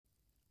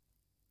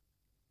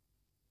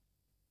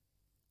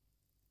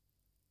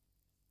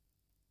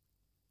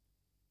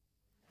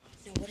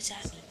does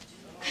that mean?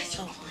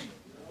 Oh.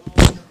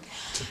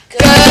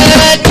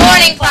 Good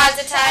morning,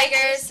 Plaza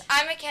Tigers.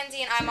 I'm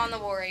Mackenzie and I'm on the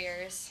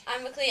Warriors.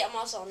 I'm McLean. I'm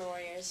also on the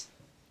Warriors.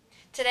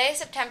 Today is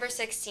September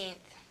 16th.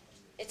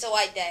 It's a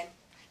white day.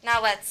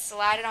 Now let's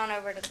slide it on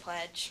over to the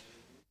pledge.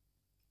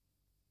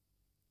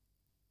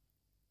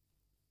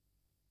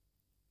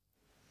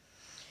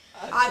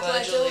 I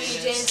pledge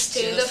allegiance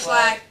to the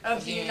flag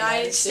of the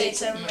United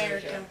States of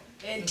America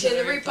and to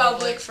the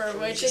republic for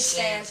which it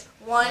stands,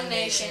 one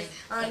nation,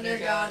 under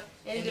God,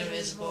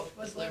 indivisible,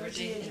 with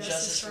liberty and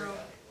justice for all.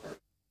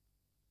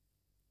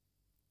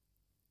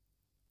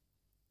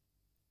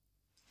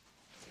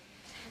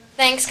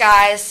 Thanks,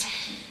 guys.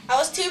 I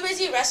was too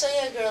busy wrestling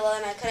a gorilla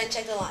and I couldn't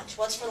check the lunch.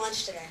 What's for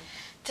lunch today?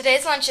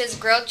 Today's lunch is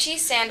grilled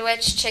cheese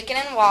sandwich, chicken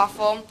and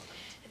waffle.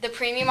 The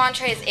premium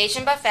entree is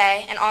Asian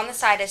buffet, and on the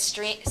side is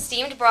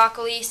steamed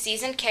broccoli,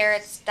 seasoned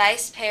carrots,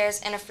 diced pears,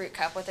 and a fruit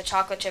cup with a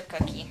chocolate chip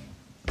cookie.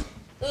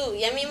 Ooh,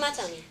 yummy in my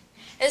tummy.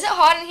 Is it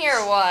hot in here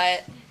or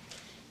what?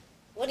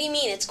 What do you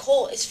mean? It's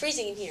cold. It's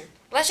freezing in here.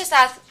 Let's just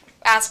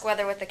ask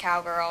weather with the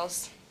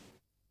cowgirls.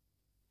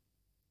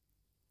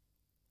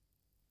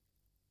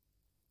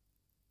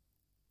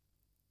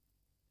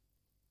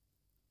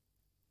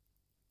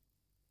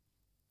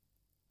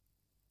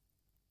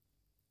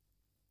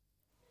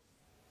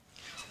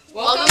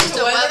 Welcome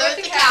to Weather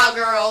with the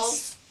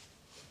Cowgirls.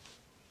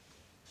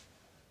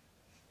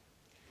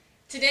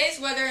 Today's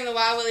weather in the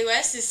Wild Willie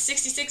West is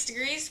 66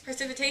 degrees,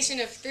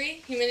 precipitation of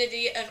 3,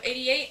 humidity of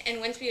 88,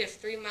 and wind speed of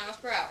 3 miles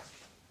per hour.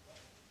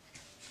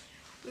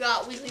 We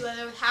got weekly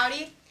weather with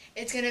Howdy.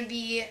 It's going to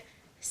be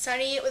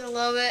sunny with a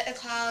little bit of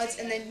clouds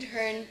and then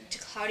turn to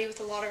cloudy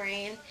with a lot of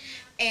rain.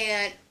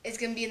 And it's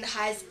going to be in the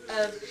highs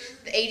of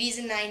the 80s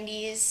and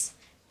 90s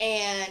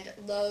and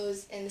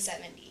lows in the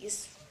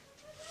 70s.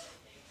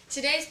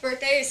 Today's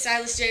birthday is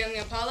Silas J. on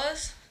the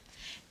Apollos.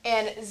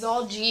 And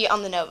Zol G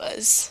on the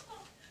Novas.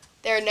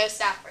 There are no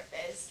staff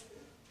birthdays.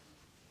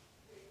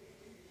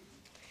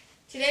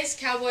 Today's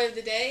cowboy of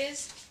the day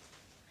is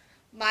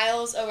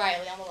Miles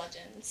O'Reilly on the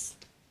Legends.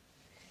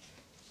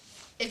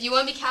 If you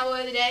want to be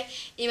Cowboy of the Day,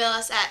 email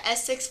us at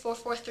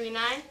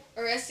s64439.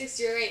 or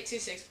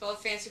S60826 for all the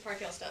fancy Park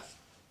Hill stuff.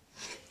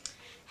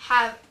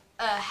 Have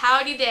a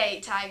howdy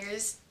day,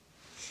 Tigers.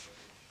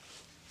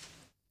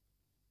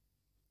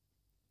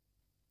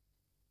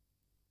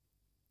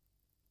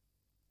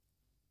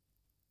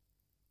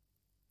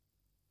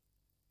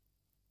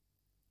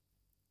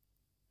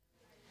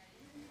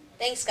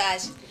 Thanks,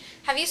 guys.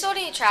 Have you sold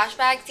any trash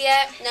bags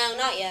yet? No,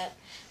 not yet.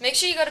 Make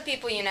sure you go to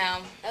people you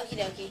know. Okie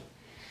dokie.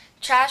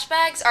 Trash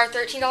bags are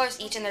 $13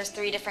 each and there's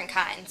 3 different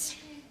kinds.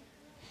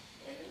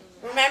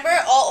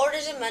 Remember, all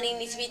orders and money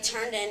need to be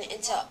turned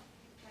into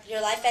your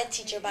life ed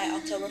teacher by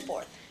October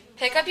 4th.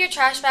 Pick up your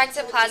trash bags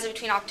at Plaza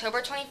between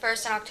October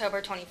 21st and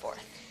October 24th.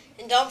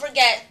 And don't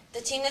forget,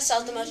 the team that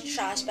sells the most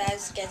trash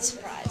bags gets a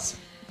prize.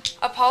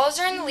 Apollos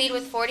are in the lead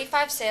with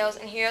 45 sales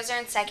and Heroes are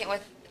in second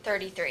with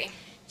 33.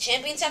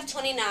 Champions have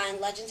 29,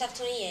 Legends have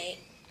 28.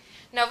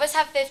 Novas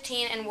have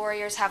 15 and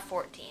Warriors have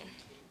 14.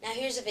 Now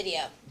here's a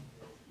video.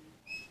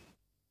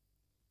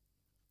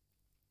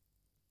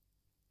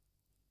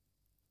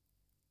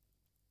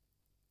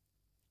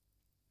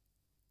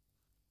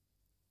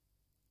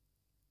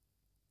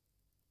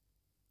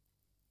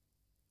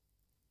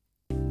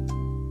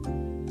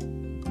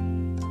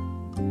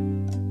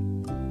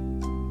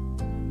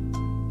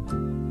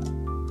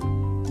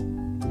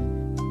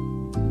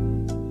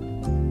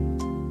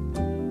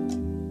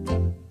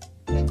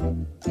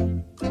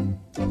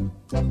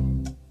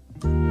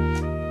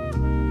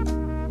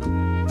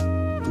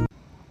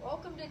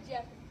 Welcome to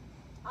Jeopardy.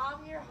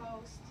 I'm your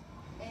host,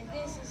 and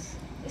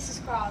this is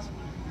Crosby.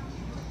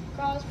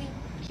 Crosby,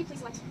 could you please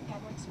select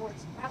Cowboy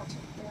Sports?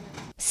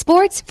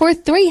 Sports for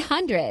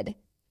 300.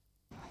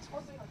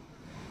 Sports 300.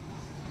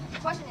 The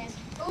question is,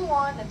 who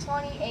won the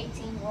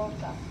 2018 World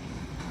Cup?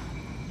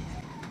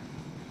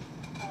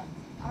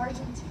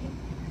 Argentina.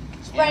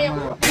 Spain.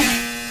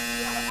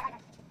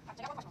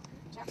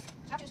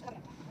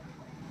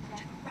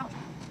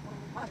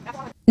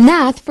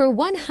 Math for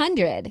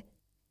 100.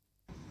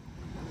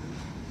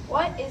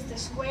 What is the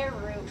square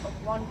root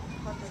of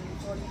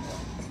 144?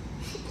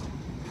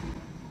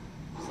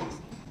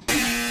 60.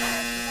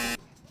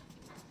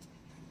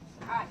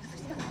 Alright,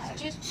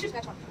 so choose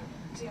next one.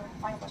 Zero.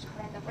 Final question.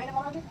 Random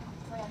 100?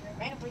 300.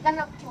 Random 300.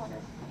 No,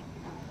 200.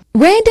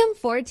 Random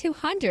for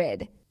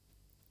 200.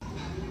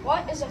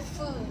 What is a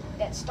food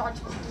that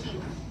starts with Q?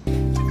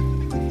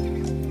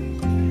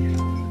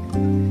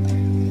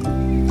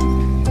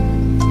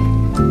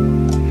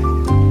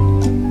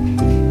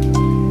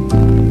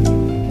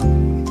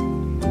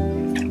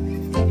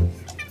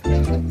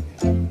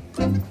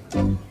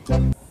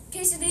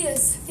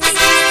 Quesadillas.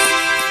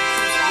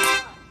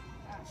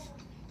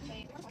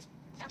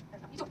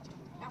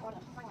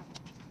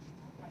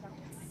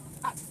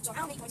 So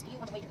how many points do you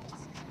want to wager this?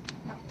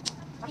 How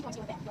many points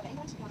do you want to bet? Do you want any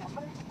points? Do you want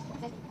to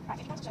bet 100? Alright,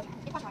 50 points. So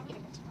 50 points,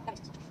 50 points. That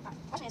makes sense. Alright,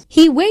 question is,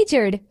 He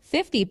wagered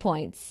 50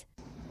 points.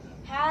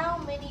 how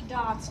many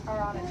dots are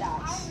on a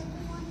dice?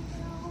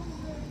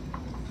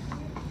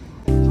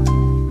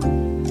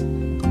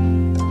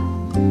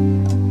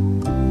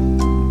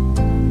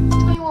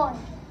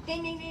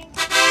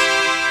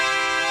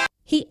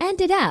 He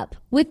ended up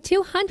with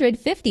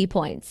 250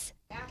 points.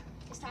 Now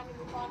it's time to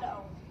move on to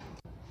Owen.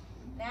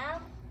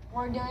 Now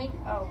we're doing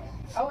Owen.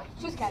 Owen,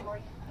 choose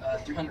category.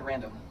 300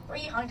 random.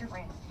 300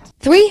 random.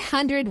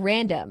 300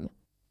 random.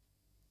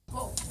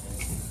 Whoa.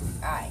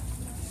 Alright.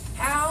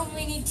 How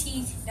many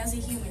teeth does a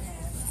human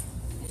have?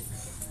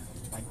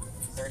 Like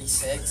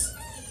 36.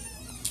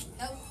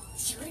 Nope.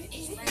 Sure it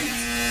is.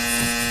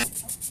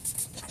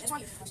 That's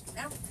why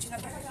now choose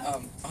another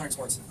category. 100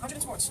 sports.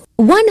 100 sports.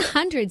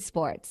 100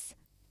 sports.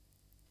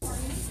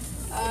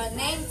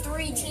 Name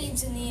 3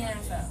 teams in the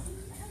NFL.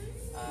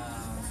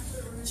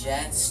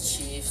 Jets,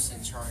 Chiefs,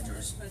 and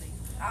Chargers.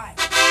 Alright.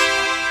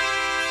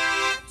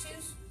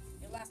 Choose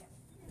your last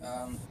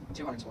one.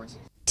 200 sports.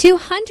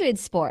 200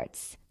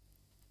 sports.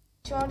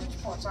 200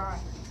 sports, alright.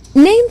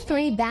 Name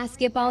 3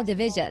 basketball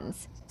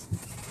divisions.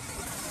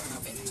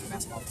 Okay,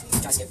 basketball.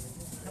 Gotta skip.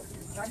 Nope.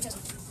 You already chose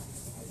them.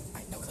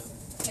 No clue.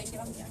 Okay, you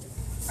give up. Yeah.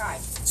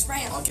 Alright.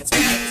 Spray them. I'll get some.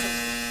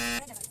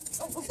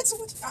 Oh, that's so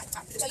much. Alright.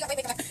 So you got,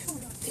 wait, come back.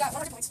 You got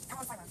 100 points. I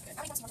want 5 rounds.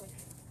 How many points do you want to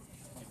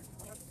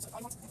win? So all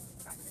you want.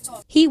 Alright.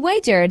 So He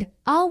wagered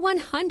all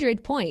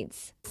 100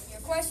 points.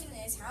 your question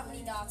is, how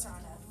many dots are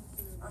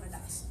on a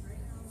dice?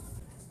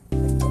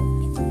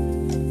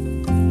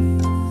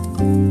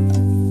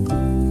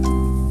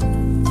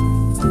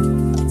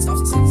 It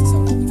stops at 6, so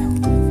you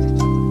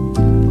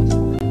count.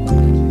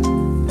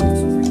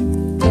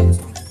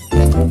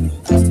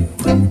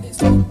 It's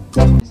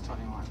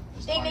 21.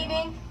 Ding, ding,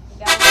 ding. You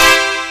got it.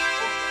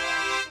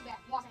 Too bad.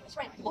 You lost anyway.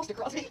 Spray them. You lost to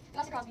Crosby. You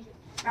lost to Crosby.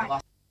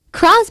 Alright.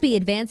 Crosby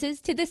advances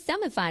to the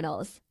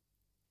semifinals.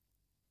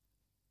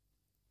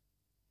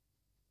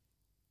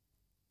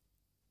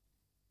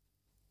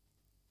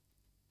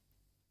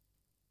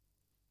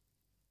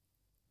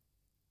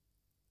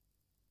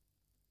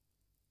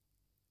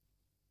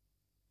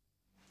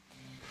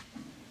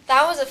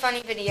 That was a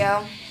funny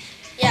video.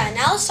 Yeah,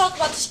 now let's talk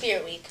about the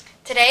Spirit Week.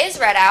 Today is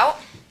Red Out,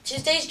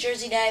 Tuesday's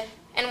Jersey Day.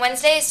 and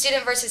Wednesday is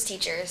Student versus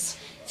Teachers.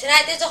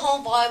 Tonight there's a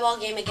home volleyball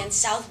game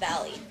against South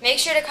Valley. Make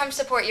sure to come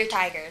support your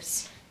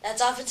Tigers.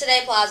 That's all for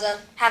today, Plaza.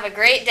 Have a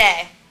great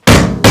day.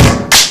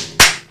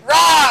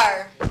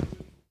 Roar!